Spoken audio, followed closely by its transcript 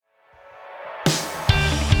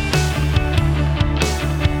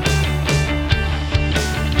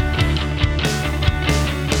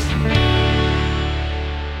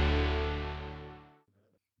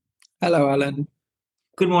Hello, Alan.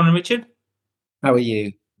 Good morning, Richard. How are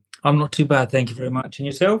you? I'm not too bad, thank you very much. And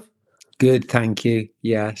yourself? Good, thank you.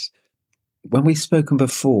 Yes. When we've spoken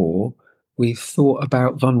before, we've thought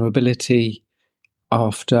about vulnerability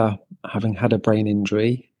after having had a brain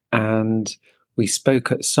injury, and we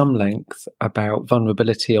spoke at some length about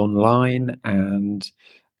vulnerability online and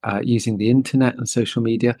using the internet and social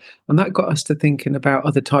media. And that got us to thinking about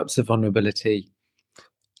other types of vulnerability.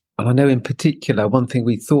 And I know in particular, one thing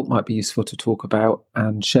we thought might be useful to talk about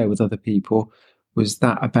and share with other people was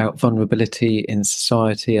that about vulnerability in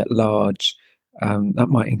society at large. That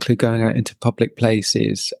might include going out into public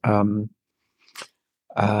places,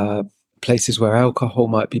 uh, places where alcohol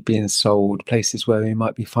might be being sold, places where we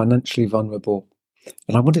might be financially vulnerable.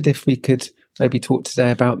 And I wondered if we could maybe talk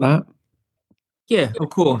today about that. Yeah, of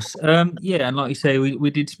course. Yeah, and like you say, we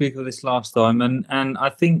did speak of this last time, and I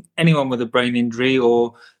think anyone with a brain injury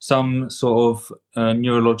or some sort of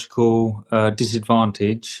neurological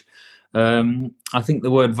disadvantage, I think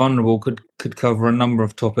the word vulnerable could cover a number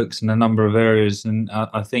of topics and a number of areas, and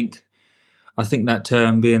I think that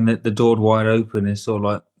term being that the door wide open is sort of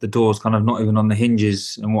like the door's kind of not even on the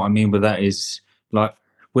hinges. And what I mean by that is like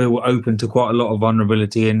we're open to quite a lot of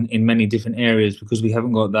vulnerability in many different areas because we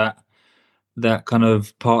haven't got that kind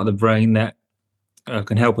of part of the brain that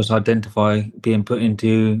can help us identify being put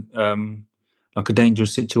into like a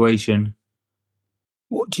dangerous situation.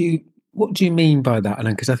 What do you what do you mean by that,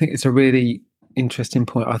 Alan? Because I think it's a really interesting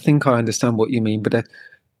point. I think I understand what you mean, but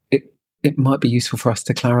it it might be useful for us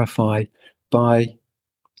to clarify by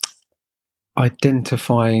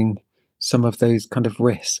identifying some of those kind of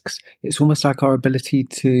risks. It's almost like our ability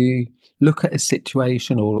to look at a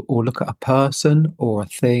situation or look at a person or a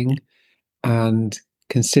thing and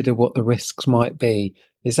consider what the risks might be.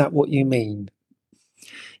 Is that what you mean?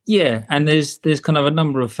 Yeah, and there's kind of a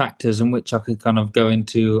number of factors in which I could kind of go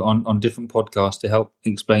into on different podcasts to help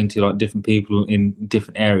explain to like different people in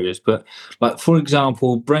different areas. But like for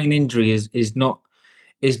example, brain injury is not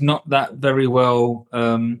that very well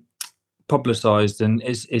publicized, and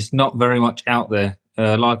it's not very much out there.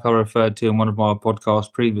 Like I referred to in one of my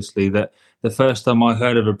podcasts previously, that the first time I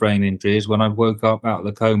heard of a brain injury is when I woke up out of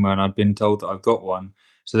the coma and I'd been told that I've got one.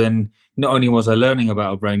 So then, not only was I learning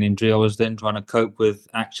about a brain injury, I was then trying to cope with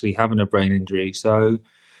actually having a brain injury. So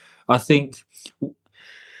I think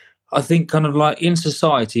kind of like in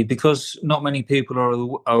society, because not many people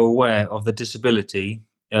are aware of the disability.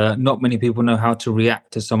 Not many people know how to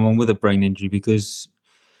react to someone with a brain injury because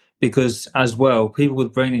as well people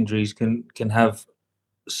with brain injuries can have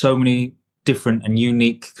so many different and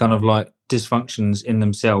unique kind of like dysfunctions in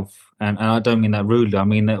themselves, and I don't mean that rudely. I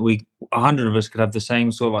mean that we 100 of us could have the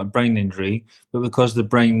same sort of like brain injury, but because the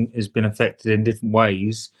brain has been affected in different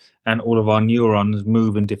ways and all of our neurons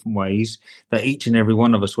move in different ways, that each and every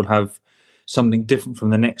one of us will have something different from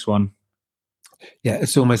the next one. Yeah,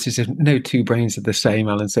 it's almost as if no two brains are the same,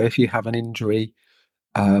 Alan. So if you have an injury,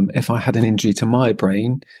 if I had an injury to my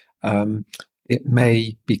brain, um, it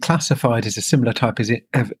may be classified as a similar type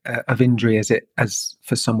of injury as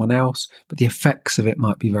for someone else, but the effects of it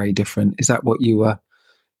might be very different. Is that what you were?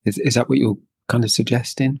 Is that what you're kind of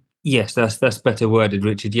suggesting? Yes, that's better worded,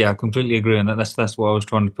 Richard. Yeah, I completely agree on that. That's what I was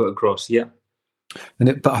trying to put across. Yeah.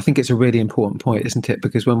 But I think it's a really important point, isn't it?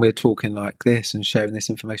 Because when we're talking like this and sharing this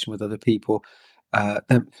information with other people,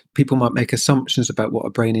 then people might make assumptions about what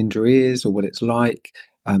a brain injury is or what it's like.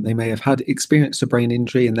 They may have had experienced a brain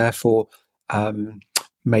injury and therefore um,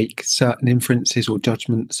 make certain inferences or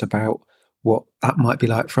judgments about what that might be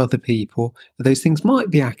like for other people. Those things might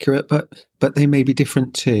be accurate, but they may be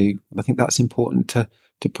different too. I think that's important to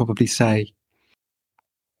probably say.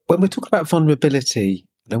 When we're talking about vulnerability,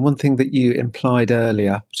 and one thing that you implied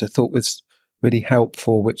earlier, which I thought was really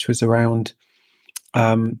helpful, which was around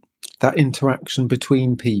um, that interaction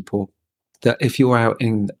between people. That if you're out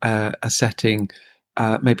in a setting,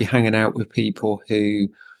 maybe hanging out with people who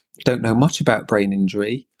don't know much about brain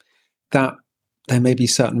injury, that there may be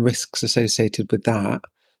certain risks associated with that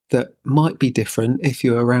that might be different if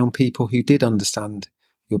you're around people who did understand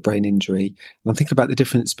your brain injury. And I'm thinking about the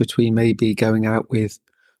difference between maybe going out with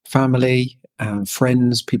family and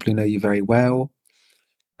friends, people who know you very well,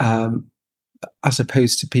 um, as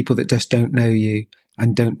opposed to people that just don't know you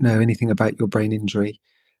and don't know anything about your brain injury.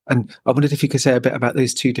 And I wondered if you could say a bit about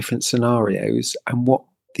those two different scenarios and what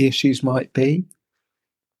the issues might be.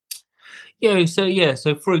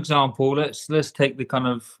 So for example, let's take the kind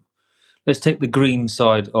of let's take the green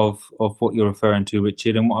side of what you're referring to,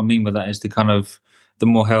 Richard. And what I mean by that is the kind of the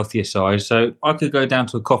more healthier side. So I could go down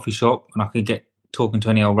to a coffee shop and I could get talking to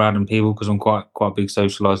any old random people because I'm quite a big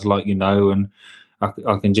socializer, like and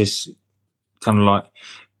I can just kind of like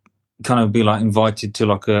kind of be like invited to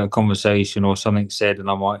like a conversation or something said, and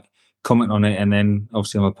I might comment on it, and then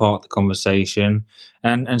obviously I'm a part of the conversation.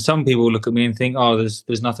 And some people look at me and think, oh,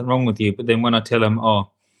 there's nothing wrong with you. But then when I tell them, oh,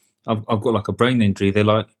 I've got like a brain injury, they're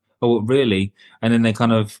like, oh, really? And then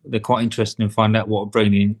they're quite interested in find out what a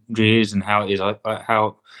brain injury is and how it is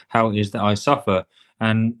how it is that I suffer.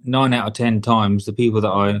 And 9 out of 10 times, the people that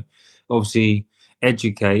I obviously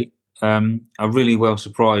educate are really well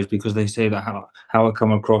surprised, because they say that how I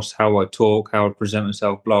come across, how I talk, how I present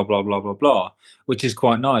myself, blah blah blah blah blah, which is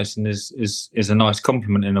quite nice and is a nice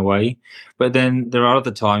compliment in a way. But then there are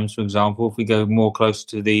other times, for example, if we go more close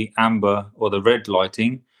to the amber or the red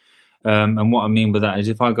lighting, and what I mean by that is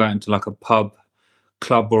if I go out into like a pub,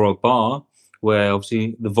 club, or a bar where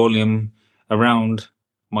obviously the volume around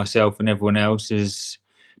myself and everyone else is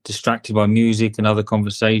distracted by music and other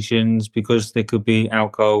conversations, because there could be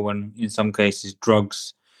alcohol and in some cases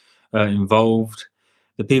drugs involved.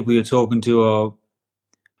 The people you're talking to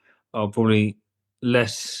are probably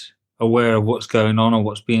less aware of what's going on or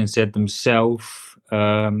what's being said themselves.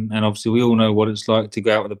 And obviously we all know what it's like to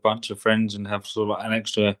go out with a bunch of friends and have sort of like an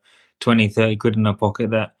extra 20-30 quid in our pocket.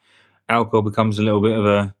 That alcohol becomes a little bit of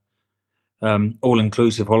a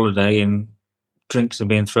all-inclusive holiday, and drinks are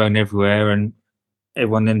being thrown everywhere, and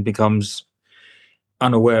everyone then becomes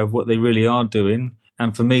unaware of what they really are doing.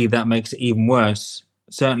 And for me, that makes it even worse.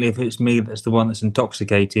 Certainly if it's me that's the one that's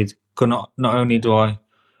intoxicated, not only do I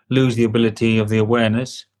lose the ability of the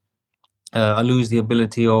awareness, I lose the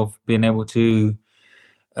ability of being able to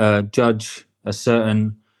judge a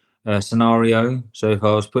certain scenario. So if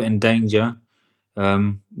I was put in danger,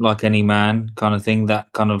 like any man kind of thing,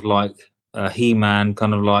 that kind of like He-Man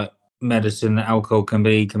kind of like medicine that alcohol can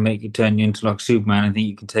make you turn you into like Superman and think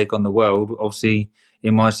you can take on the world. Obviously,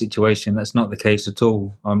 in my situation, that's not the case at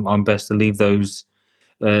all. I'm best to leave those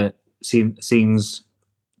scenes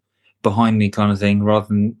behind me, kind of thing, rather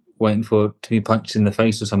than waiting for to be punched in the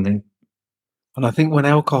face or something. And I think when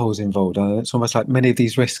alcohol is involved, it's almost like many of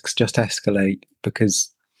these risks just escalate,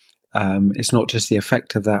 because it's not just the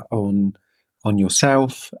effect of that on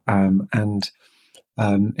yourself, and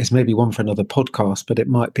it's maybe one for another podcast, but it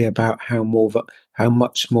might be about how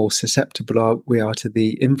much more susceptible we are to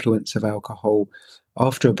the influence of alcohol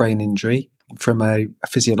after a brain injury from a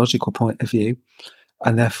physiological point of view,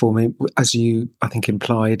 and therefore, as you I think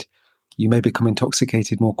implied, you may become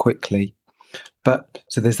intoxicated more quickly. But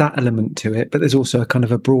so there's that element to it, but there's also a kind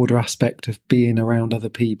of a broader aspect of being around other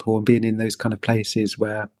people and being in those kind of places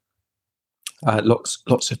where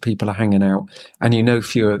lots of people are hanging out, and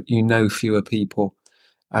fewer people.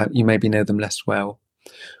 You maybe know them less well.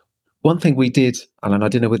 One thing we did, Alan, I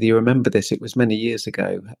don't know whether you remember this, it was many years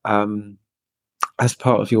ago, as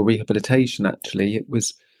part of your rehabilitation, actually. It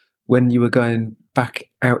was when you were going back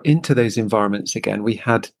out into those environments again, we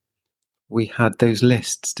had those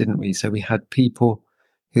lists, didn't we? So we had people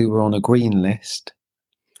who were on a green list,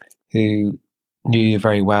 who knew you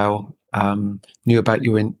very well, knew about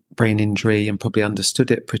your brain injury and probably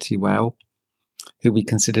understood it pretty well, who we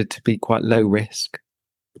considered to be quite low risk.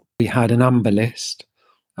 We had an amber list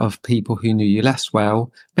of people who knew you less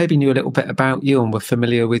well, maybe knew a little bit about you and were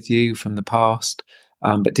familiar with you from the past,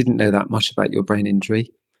 but didn't know that much about your brain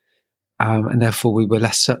injury. And therefore we were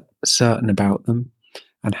less certain about them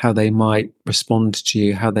and how they might respond to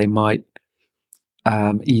you, how they might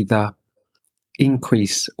either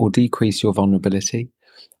increase or decrease your vulnerability.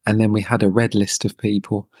 And then we had a red list of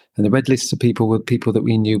people, and the red list of people were people that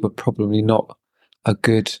we knew were probably not a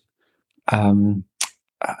good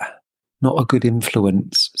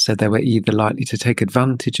influence. So they were either likely to take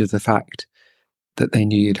advantage of the fact that they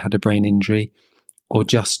knew you'd had a brain injury, or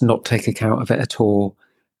just not take account of it at all,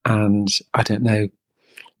 and I don't know,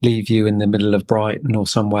 leave you in the middle of Brighton or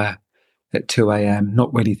somewhere at 2 a.m,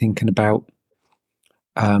 not really thinking about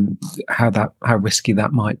how risky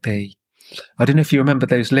that might be. I don't know if you remember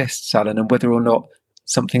those lists, Alan, and whether or not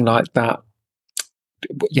something like that.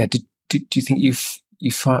 Yeah, do you think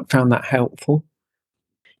you found that helpful?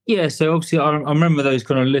 Yeah, so obviously I remember those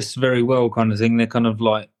kind of lists very well, kind of thing.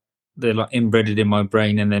 They're like embedded in my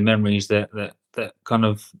brain, and they're memories that kind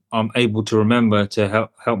of I'm able to remember to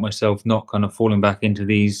help myself not kind of falling back into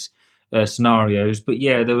these scenarios. But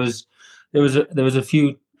yeah, there was a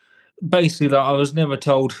few. Basically, that I was never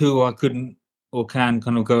told who I couldn't or can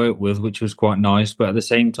kind of go out with, which was quite nice. But at the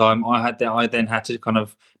same time, I then had to kind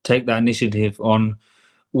of take that initiative on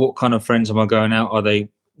what kind of friends am I going out? Are they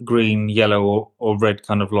green, yellow, or red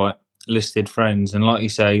kind of like listed friends? And like you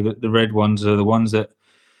say, the red ones are the ones that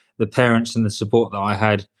the parents and the support that I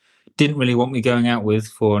had didn't really want me going out with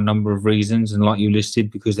for a number of reasons. And like you listed,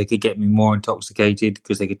 because they could get me more intoxicated,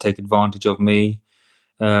 because they could take advantage of me.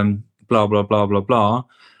 blah blah blah blah blah.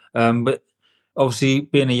 But obviously,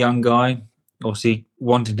 being a young guy, obviously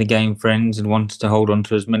wanting to gain friends and wanted to hold on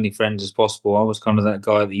to as many friends as possible, I was kind of that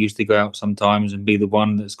guy that used to go out sometimes and be the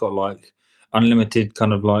one that's got like unlimited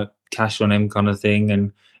kind of like cash on him kind of thing,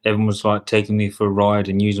 and everyone was like taking me for a ride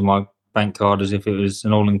and using my bank card as if it was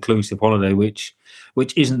an all-inclusive holiday, which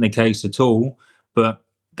isn't the case at all. But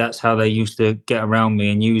that's how they used to get around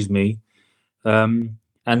me and use me. Um,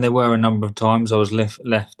 and there were a number of times I was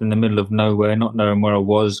left in the middle of nowhere, not knowing where I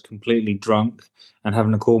was, completely drunk, and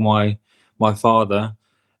having to call my father.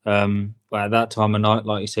 But at that time of night,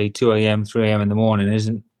 like you say, 2 a.m., 3 a.m. in the morning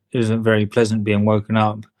isn't very pleasant being woken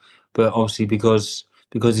up. But obviously, because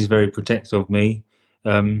he's very protective of me,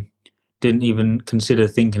 um, didn't even consider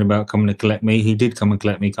thinking about coming to collect me. He did come and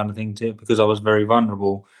collect me, kind of thing, too, because I was very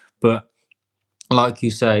vulnerable. But like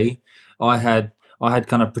you say, I had I had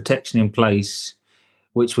kind of protection in place,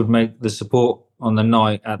 which would make the support on the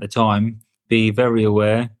night at the time be very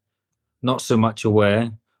aware, not so much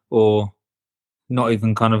aware, or not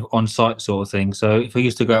even kind of on site sort of thing. So if I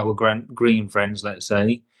used to go out with green friends, let's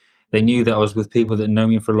say, they knew that I was with people that know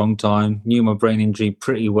me for a long time, knew my brain injury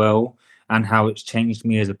pretty well, and how it's changed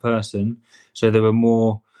me as a person. So they were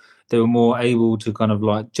more able to kind of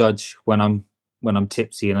like judge when I'm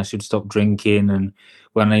tipsy and I should stop drinking, and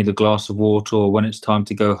when I need a glass of water, or when it's time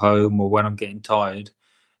to go home, or when I'm getting tired.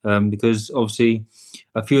 Because obviously,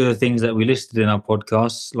 a few of the things that we listed in our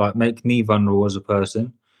podcasts like make me vulnerable as a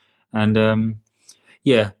person, and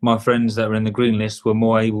yeah, my friends that were in the green list were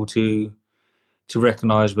more able to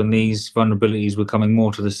recognise when these vulnerabilities were coming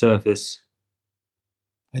more to the surface.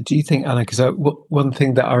 And do you think, Anna, because one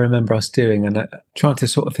thing that I remember us doing, and trying to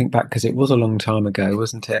sort of think back, because it was a long time ago,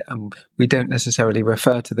 wasn't it? And we don't necessarily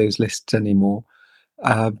refer to those lists anymore,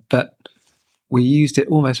 but we used it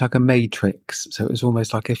almost like a matrix. So it was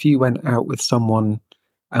almost like if you went out with someone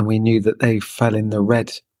and we knew that they fell in the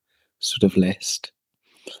red sort of list,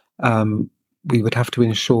 we would have to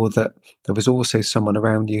ensure that there was also someone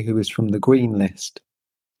around you who was from the green list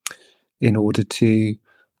in order to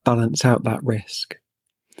balance out that risk.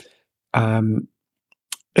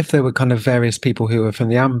 If there were kind of various people who were from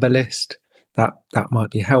the amber list, that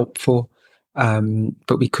might be helpful,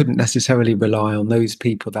 but we couldn't necessarily rely on those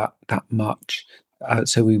people that much.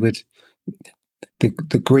 So we would,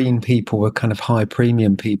 the green people were kind of high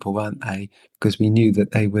premium people, weren't they? Because we knew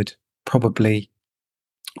that they would probably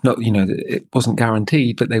not, it wasn't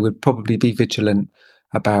guaranteed, but they would probably be vigilant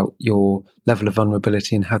about your level of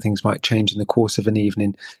vulnerability and how things might change in the course of an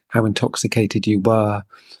evening, how intoxicated you were.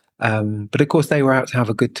 But of course, they were out to have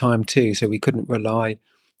a good time too, so we couldn't rely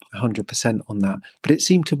 100% on that. But it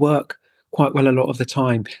seemed to work quite well a lot of the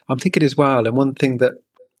time. I'm thinking as well, and one thing that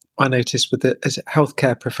I noticed with as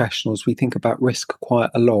healthcare professionals, we think about risk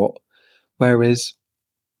quite a lot, whereas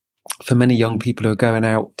for many young people who are going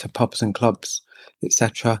out to pubs and clubs,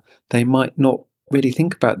 etc., they might not really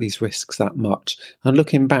think about these risks that much. And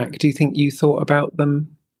looking back, do you think you thought about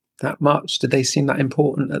them that much? Did they seem that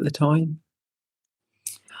important at the time?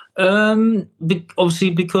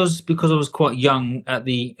 Obviously, because I was quite young at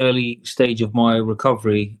the early stage of my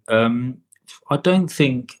recovery, I don't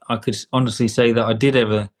think I could honestly say that I did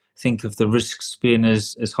ever think of the risks being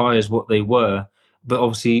as high as what they were. But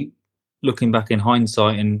obviously, looking back in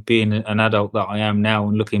hindsight and being an adult that I am now,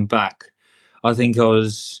 and looking back, I think I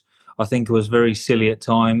was very silly at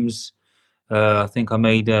times. I think I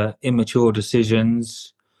made immature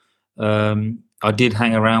decisions. I did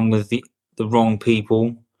hang around with the wrong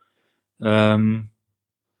people. Um,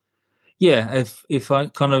 yeah, if I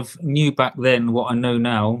kind of knew back then what I know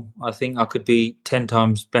now, I think I could be 10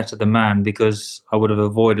 times better than man, because I would have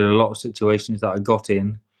avoided a lot of situations that I got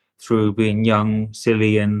in through being young,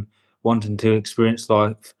 silly, and wanting to experience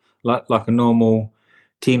life like a normal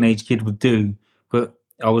teenage kid would do. But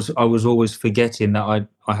I was always forgetting that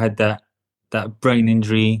I had that brain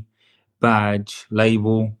injury badge,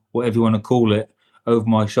 label, whatever you want to call it, over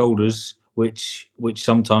my shoulders, which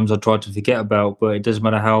sometimes I try to forget about. But it doesn't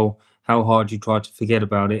matter how hard you try to forget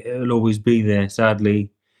about it, it'll always be there.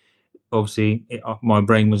 Sadly, obviously, my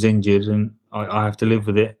brain was injured, and I have to live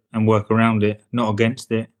with it and work around it, not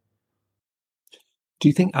against it. Do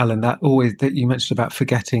you think, Alan, that you mentioned about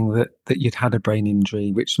forgetting that you'd had a brain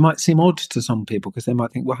injury, which might seem odd to some people because they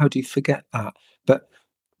might think, well, how do you forget that? But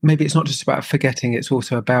maybe it's not just about forgetting, it's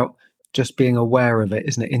also about just being aware of it,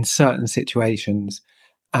 isn't it, in certain situations?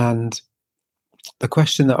 And the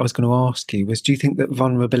question that I was going to ask you was, do you think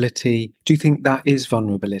that is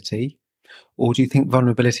vulnerability? Or do you think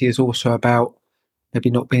vulnerability is also about maybe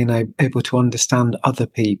not being able to understand other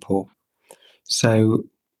people? So,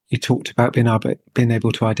 you talked about being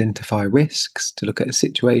able to identify risks, to look at a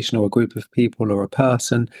situation or a group of people or a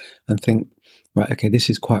person and think, right, okay, this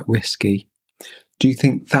is quite risky. Do you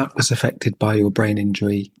think that was affected by your brain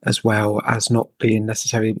injury as well as not being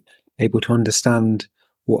necessarily able to understand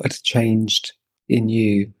what had changed in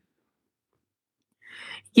you?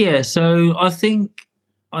 Yeah, so I think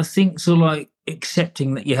so like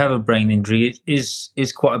accepting that you have a brain injury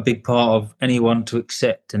is quite a big part of anyone to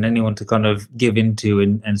accept and anyone to kind of give into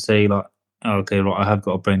and say like, oh, okay, right, I have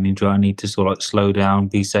got a brain injury. I need to sort of like slow down,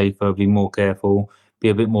 be safer, be more careful, be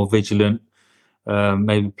a bit more vigilant,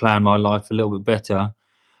 maybe plan my life a little bit better.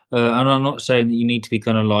 And I'm not saying that you need to be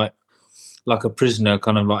kind of like a prisoner,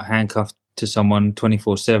 kind of like handcuffed to someone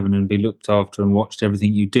 24/7 and be looked after and watched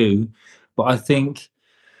everything you do. But I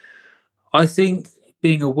think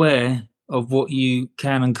being aware of what you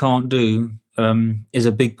can and can't do is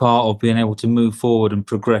a big part of being able to move forward and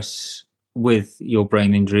progress with your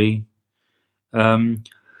brain injury. Um,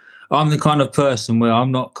 I'm the kind of person where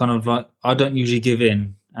I'm not kind of like, I don't usually give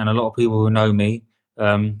in. And a lot of people who know me,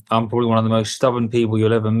 I'm probably one of the most stubborn people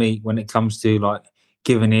you'll ever meet when it comes to like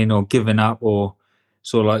giving in or giving up or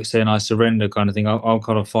sort of like saying I surrender kind of thing. I'll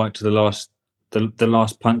kind of fight to the last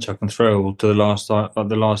punch I can throw or to the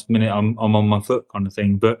last minute I'm on my foot kind of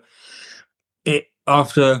thing. But it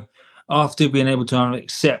after being able to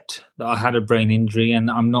accept that I had a brain injury and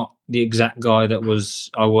I'm not the exact guy that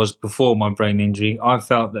I was before my brain injury, I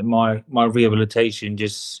felt that my rehabilitation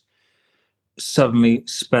just suddenly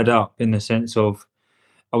sped up in the sense of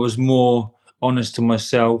I was more honest to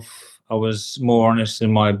myself. I was more honest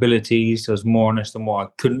in my abilities. I was more honest in what I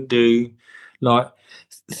couldn't do. Like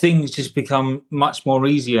things just become much more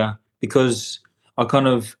easier because I kind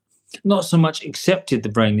of not so much accepted the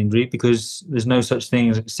brain injury because there's no such thing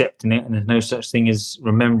as accepting it and there's no such thing as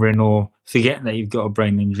remembering or forgetting that you've got a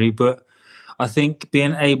brain injury. But I think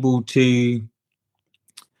being able to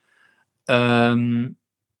um,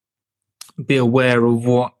 be aware of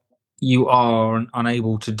what you are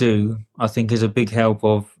unable to do, I think is a big help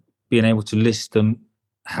of being able to list them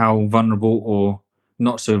how vulnerable or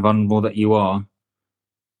not so vulnerable that you are.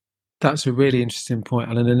 That's a really interesting point,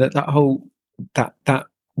 Alan. And that whole that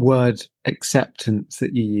word acceptance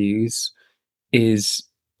that you use is,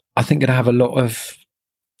 I think, going to have a lot of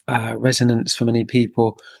resonance for many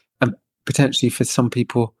people, and potentially for some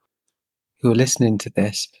people who are listening to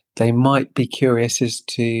this, they might be curious as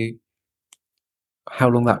to how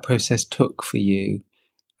long that process took for you.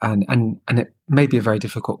 And it may be a very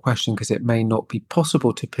difficult question because it may not be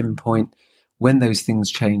possible to pinpoint when those things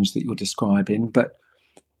change that you're describing. But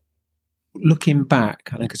looking back,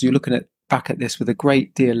 because you're looking back at this with a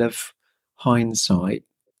great deal of hindsight,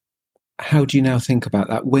 how do you now think about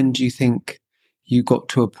that? When do you think you got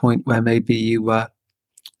to a point where maybe you were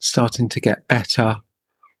starting to get better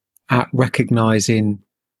at recognizing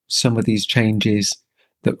some of these changes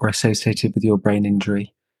that were associated with your brain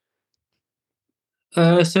injury?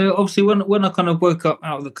 So obviously, when I kind of woke up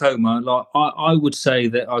out of the coma, like I would say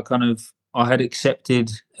that I had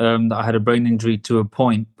accepted that I had a brain injury to a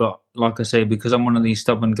point, but like I say, because I'm one of these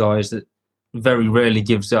stubborn guys that very rarely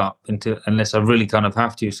gives up unless I really kind of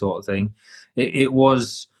have to, sort of thing. It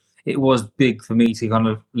was big for me to kind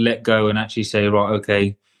of let go and actually say, right,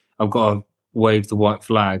 okay, I've got to wave the white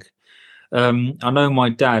flag. I know my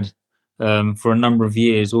dad, for a number of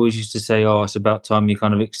years, always used to say, "Oh, it's about time you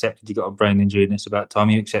kind of accepted you got a brain injury, and it's about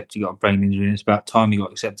time you accept you got a brain injury, and it's about time you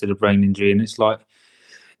got accepted a brain injury." And it's like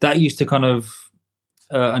that used to kind of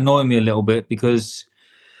annoy me a little bit because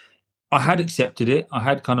I had accepted it. I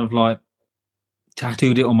had kind of like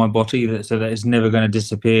tattooed it on my body so that it's never going to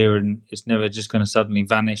disappear and it's never just going to suddenly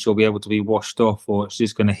vanish or be able to be washed off or it's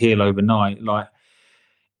just going to heal overnight. Like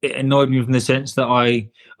it annoyed me from the sense that I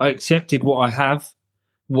accepted what I have,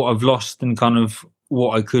 what I've lost, and kind of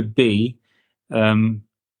what I could be. Um,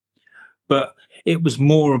 but it was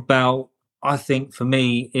more about, I think, for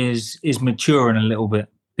me, is maturing a little bit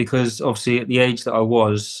because obviously at the age that I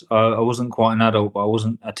wasn't quite an adult, but I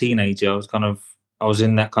wasn't a teenager. I was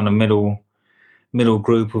in that kind of middle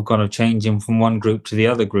group of kind of changing from one group to the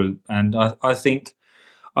other group, and I think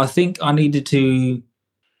I needed to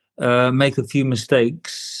make a few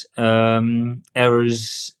mistakes,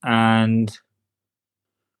 errors, and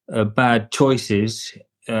bad choices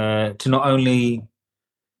to not only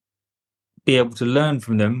be able to learn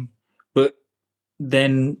from them, but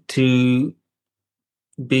then to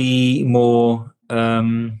be more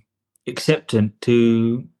acceptant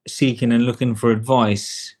to seeking and looking for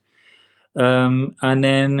advice. And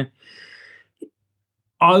then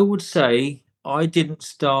I would say I didn't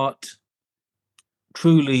start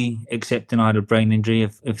truly accepting I had a brain injury,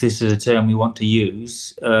 if this is a term we want to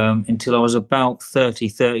use, until I was about 30,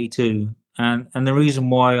 32. And the reason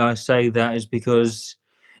why I say that is because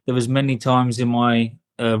there was many times in my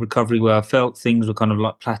recovery where I felt things were kind of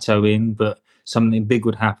like plateauing, but something big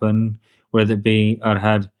would happen, whether it be I'd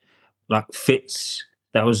had like fits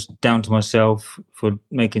that was down to myself for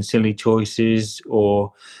making silly choices,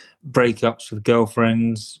 or breakups with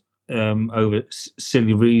girlfriends over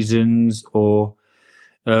silly reasons, or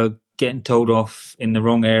getting told off in the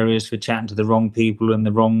wrong areas for chatting to the wrong people and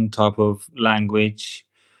the wrong type of language.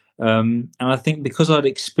 And I think because I'd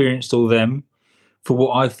experienced all them for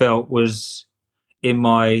what I felt was in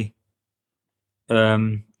my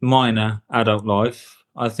minor adult life,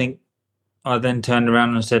 I think I then turned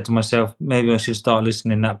around and said to myself, maybe I should start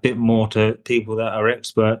listening that bit more to people that are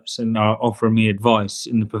experts and are offering me advice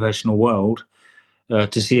in the professional world,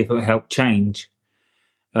 to see if it would help change,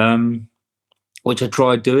 which I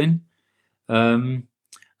tried doing. Um,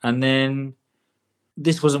 and then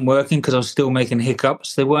this wasn't working because I was still making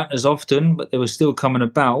hiccups. They weren't as often, but they were still coming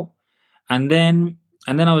about. And then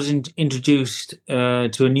I was introduced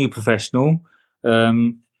to a new professional,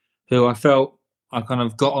 who I felt I kind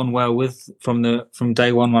of got on well with from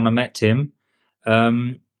day one when I met him.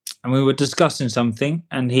 And we were discussing something,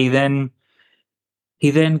 and he then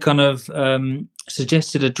kind of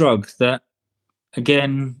suggested a drug that,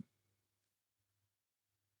 again,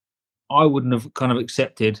 I wouldn't have kind of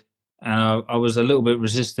accepted. I was a little bit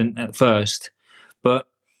resistant at first, but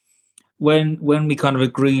when we kind of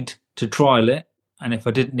agreed to trial it, and if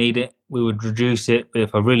I didn't need it, we would reduce it. But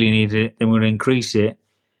if I really needed it, then we'd increase it.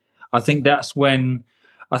 I think that's when,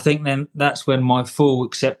 that's when my full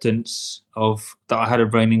acceptance of that I had a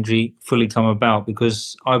brain injury fully come about,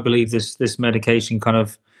 because I believe this medication kind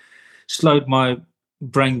of slowed my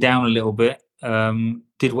brain down a little bit,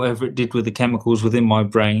 did whatever it did with the chemicals within my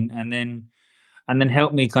brain, and then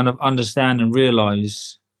helped me kind of understand and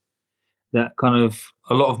realize that kind of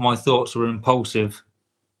a lot of my thoughts were impulsive.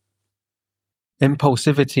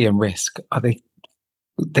 Impulsivity and risk,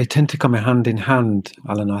 they tend to come hand in hand,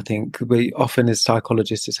 Alan. I think we often, as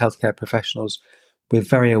psychologists, as healthcare professionals, we're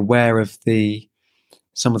very aware of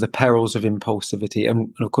some of the perils of impulsivity.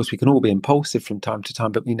 And of course, we can all be impulsive from time to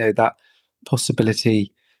time, but we know that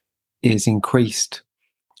possibility is increased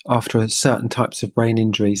after certain types of brain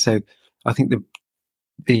injury. So I think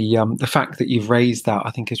the fact that you've raised that,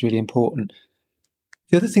 I think, is really important.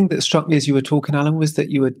 The other thing that struck me as you were talking, Alan, was that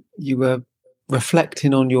you were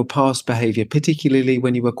reflecting on your past behaviour, particularly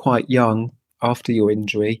when you were quite young after your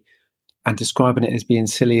injury, and describing it as being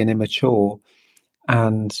silly and immature,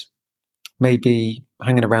 and maybe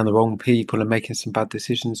hanging around the wrong people and making some bad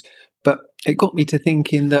decisions. But it got me to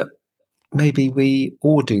thinking that maybe we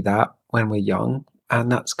all do that when we're young, and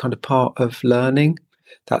that's kind of part of learning.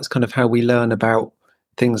 That's kind of how we learn about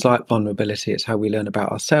things like vulnerability. It's how we learn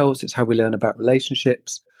about ourselves. It's how we learn about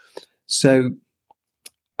relationships. So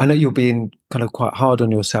I know you're being kind of quite hard on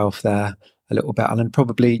yourself there a little bit, Alan,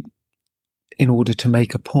 probably in order to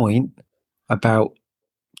make a point about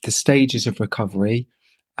the stages of recovery.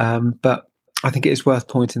 But I think it is worth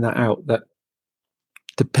pointing that out, that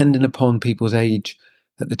depending upon people's age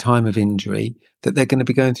at the time of injury, that they're going to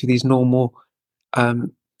be going through these normal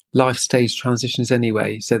life stage transitions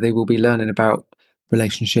anyway. So they will be learning about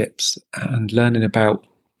relationships and learning about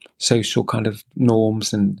social kind of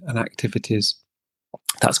norms and activities.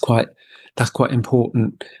 That's quite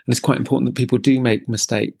important, and it's quite important that people do make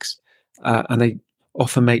mistakes, and they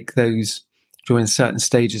often make those during certain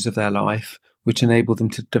stages of their life, which enable them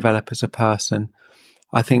to develop as a person.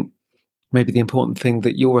 I think maybe the important thing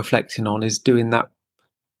that you're reflecting on is doing that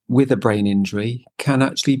with a brain injury can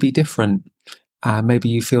actually be different. Maybe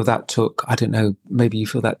you feel that took, I don't know, maybe you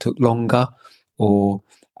feel that took longer, or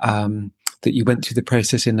that you went through the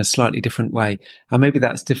process in a slightly different way. And maybe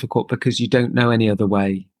that's difficult because you don't know any other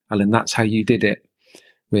way, Alan. That's how you did it,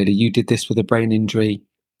 really. You did this with a brain injury,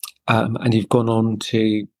 and you've gone on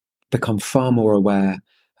to become far more aware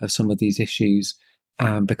of some of these issues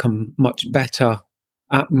and become much better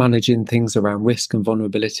at managing things around risk and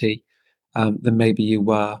vulnerability than maybe you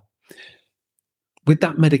were. With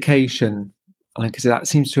that medication, because that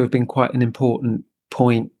seems to have been quite an important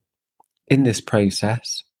point in this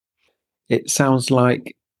process. It sounds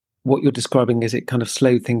like what you're describing is it kind of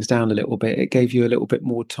slowed things down a little bit. It gave you a little bit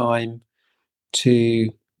more time to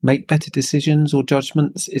make better decisions or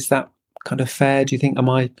judgments. Is that kind of fair? Do you think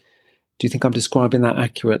I'm describing that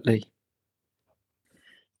accurately?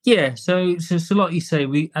 Yeah, so like you say,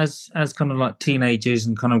 we as kind of like teenagers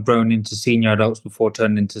and kind of growing into senior adults before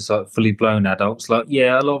turning into like fully blown adults. Like,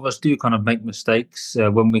 yeah, a lot of us do kind of make mistakes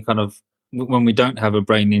when we kind of when we don't have a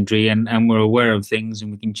brain injury, and we're aware of things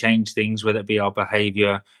and we can change things, whether it be our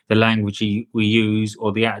behavior, the language we use,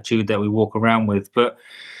 or the attitude that we walk around with. But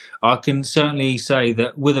I can certainly say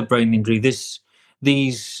that with a brain injury, these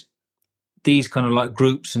these kind of like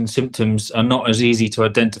groups and symptoms are not as easy to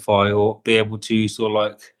identify or be able to sort of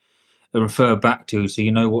like refer back to, so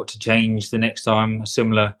you know what to change the next time a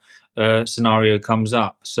similar scenario comes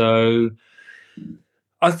up. So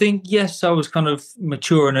I think, yes, I was kind of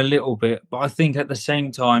maturing a little bit, but I think at the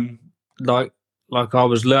same time, like like I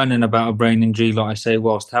was learning about a brain injury, like I say,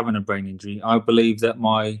 whilst having a brain injury, I believe that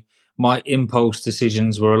my impulse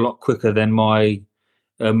decisions were a lot quicker than my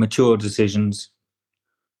mature decisions.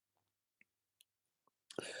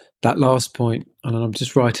 That last point, and I'm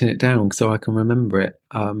just writing it down so I can remember it,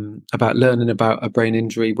 about learning about a brain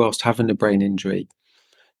injury whilst having a brain injury,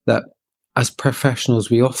 that as professionals,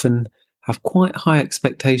 we often have quite high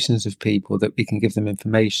expectations of people that we can give them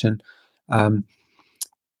information. Um,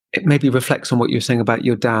 it maybe reflects on what you were saying about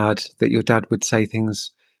your dad, that your dad would say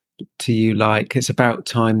things to you like, it's about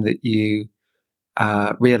time that you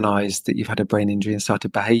realised that you've had a brain injury and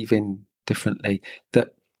started behaving differently.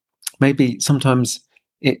 That maybe sometimes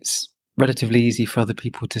it's relatively easy for other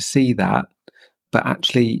people to see that, but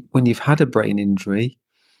actually, when you've had a brain injury,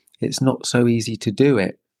 it's not so easy to do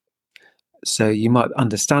it. So you might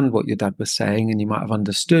understand what your dad was saying, and you might have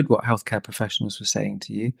understood what healthcare professionals were saying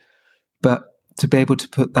to you, but to be able to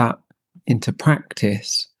put that into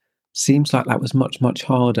practice seems like that was much, much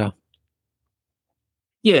harder.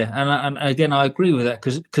 Yeah, and again, I agree with that,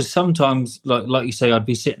 because sometimes, like you say, I'd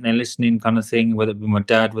be sitting there listening, kind of thing, whether it be my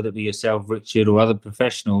dad, whether it be yourself, Richard, or other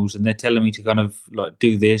professionals, and they're telling me to kind of like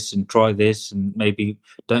do this and try this, and maybe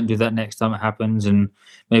don't do that next time it happens, and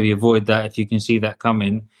maybe avoid that if you can see that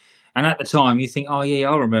coming. And at the time, you think, oh yeah,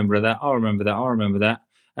 I'll remember that, I'll remember that, I'll remember that,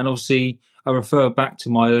 and obviously, I refer back to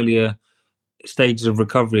my earlier stages of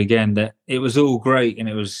recovery again, that it was all great and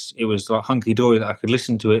it was like hunky dory, that I could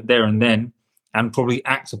listen to it there and then and probably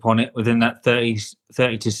act upon it within that 30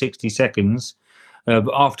 to 60 seconds.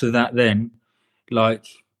 But after that, then, like,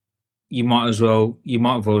 you might have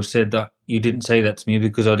well said that you didn't say that to me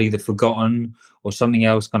because I'd either forgotten or something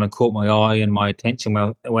else kind of caught my eye and my attention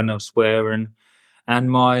went elsewhere, and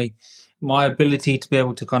my ability to be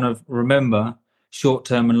able to kind of remember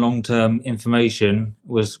short-term and long-term information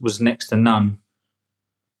was next to none.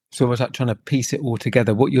 So I was like trying to piece it all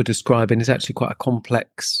together. What you're describing is actually quite a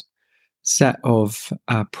complex set of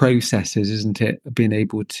processes, isn't it? Being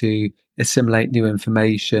able to assimilate new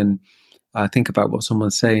information, think about what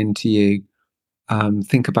someone's saying to you,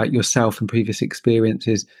 think about yourself and previous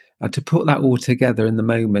experiences, to put that all together in the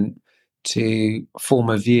moment to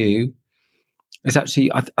form a view is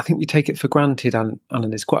actually, I think we take it for granted, Alan.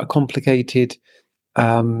 It's quite a complicated,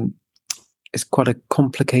 um, it's quite a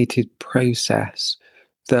complicated process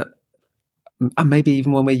that, and maybe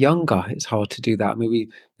even when we're younger, it's hard to do that. I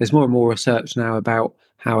mean, there's more and more research now about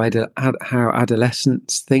how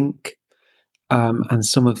adolescents think, and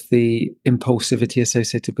some of the impulsivity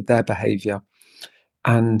associated with their behaviour.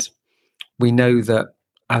 And we know that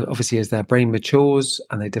obviously as their brain matures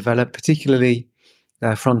and they develop, particularly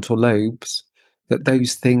their frontal lobes, that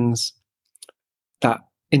those things, that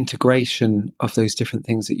integration of those different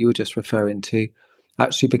things that you were just referring to,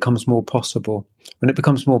 actually becomes more possible. When it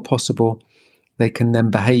becomes more possible, they can then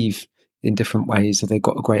behave in different ways, so they've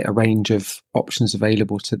got a greater range of options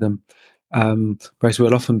available to them. Whereas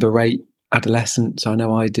we'll often berate adolescents, I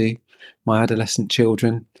know I do, my adolescent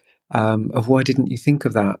children, of why didn't you think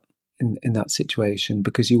of that in that situation?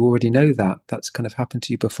 Because you already know that that's kind of happened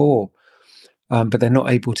to you before, but they're not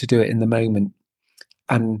able to do it in the moment.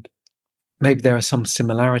 And maybe there are some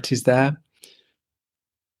similarities there.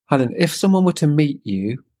 Helen, if someone were to meet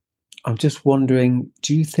you, I'm just wondering,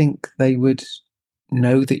 do you think they would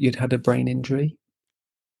know that you'd had a brain injury?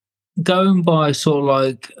 Going by sort of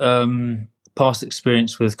like past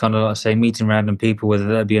experience with kind of, like, say, meeting random people, whether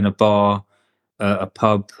that be in a bar, a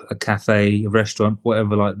pub, a cafe, a restaurant,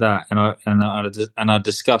 whatever like that, and I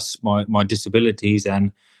discuss my disabilities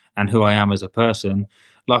and who I am as a person.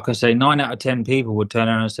 Like I say, 9 out of 10 people would turn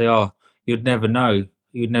around and say, "Oh, you'd never know,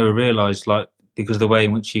 you'd never realise," like, because the way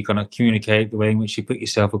in which you kind of communicate, the way in which you put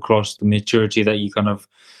yourself across, the maturity that you kind of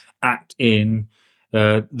act in,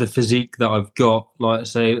 the physique that I've got. Like I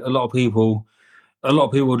say, a lot of people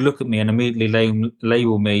would look at me and immediately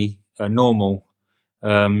label me normal.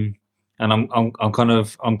 Um, and I'm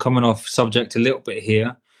coming off subject a little bit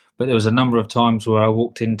here, but there was a number of times where I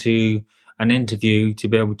walked into an interview to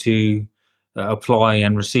be able to apply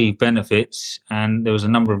and receive benefits, and there was a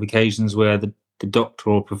number of occasions where the doctor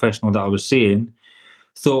or professional that I was seeing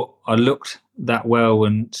thought I looked that well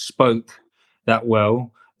and spoke that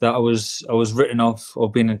well that I was written off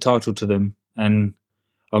of being entitled to them. And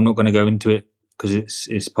I'm not going to go into it because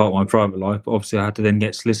it's part of my private life. But obviously, I had to then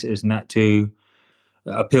get solicitors and that to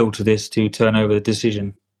appeal to this to turn over the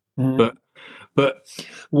decision. Mm. But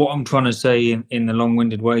what I'm trying to say in the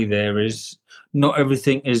long-winded way there is not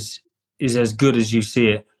everything is as good as you see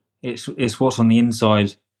it. It's what's on the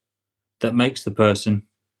inside that makes the person.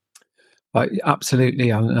 Absolutely,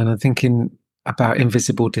 and I'm thinking about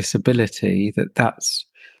invisible disability. That's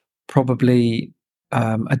probably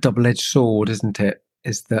a double-edged sword, isn't it?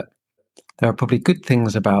 Is that there are probably good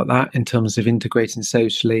things about that in terms of integrating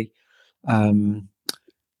socially, and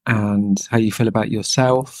how you feel about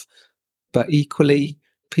yourself. But equally,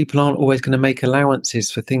 people aren't always going to make allowances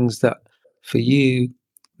for things that for you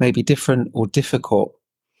may be different or difficult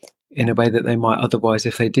in a way that they might otherwise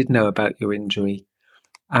if they did know about your injury.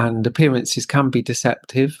 And appearances can be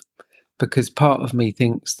deceptive, because part of me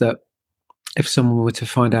thinks that if someone were to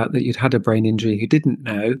find out that you'd had a brain injury who didn't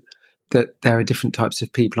know, that there are different types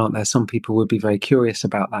of people, aren't there? Some people would be very curious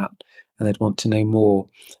about that and they'd want to know more.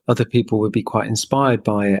 Other people would be quite inspired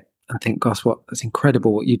by it and think, gosh, that's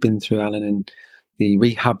incredible what you've been through, Alan, and the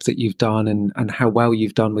rehab that you've done, and how well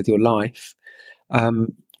you've done with your life.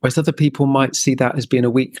 Whereas other people might see that as being a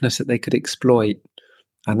weakness that they could exploit,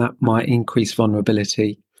 and that might increase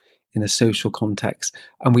vulnerability in a social context.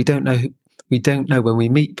 And we don't know when we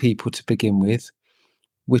meet people to begin with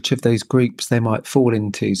which of those groups they might fall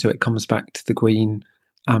into. So it comes back to the green,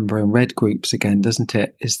 amber and red groups again, doesn't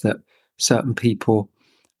it? Is that certain people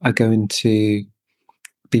are going to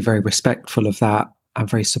be very respectful of that and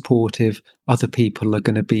very supportive. Other people are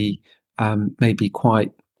going to be maybe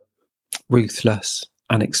quite ruthless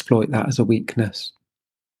and exploit that as a weakness.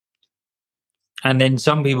 And then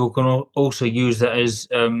some people can also use that as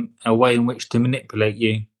a way in which to manipulate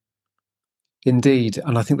you. Indeed.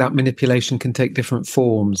 And I think that manipulation can take different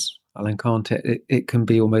forms, Alan, can't it? It can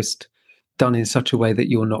be almost done in such a way that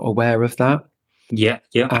you're not aware of that. Yeah.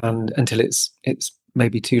 And until it's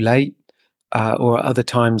maybe too late, or at other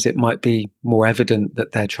times it might be more evident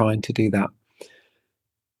that they're trying to do that.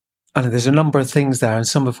 And there's a number of things there, and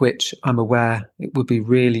some of which I'm aware it would be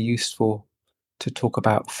really useful to talk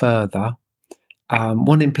about further.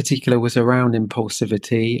 One in particular was around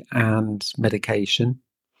impulsivity and medication,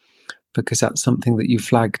 because that's something that you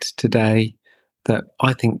flagged today that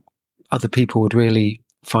I think other people would really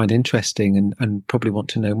find interesting and probably want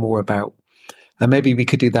to know more about. And maybe we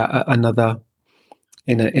could do that at another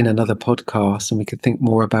podcast, and we could think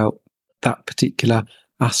more about that particular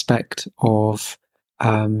aspect of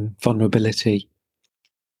vulnerability.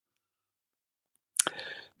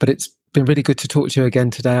 But it's been really good to talk to you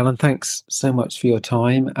again today, Alan. Thanks so much for your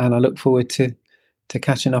time, and I look forward to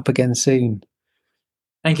catching up again soon.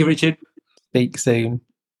 Thank you, Richard. Speak soon.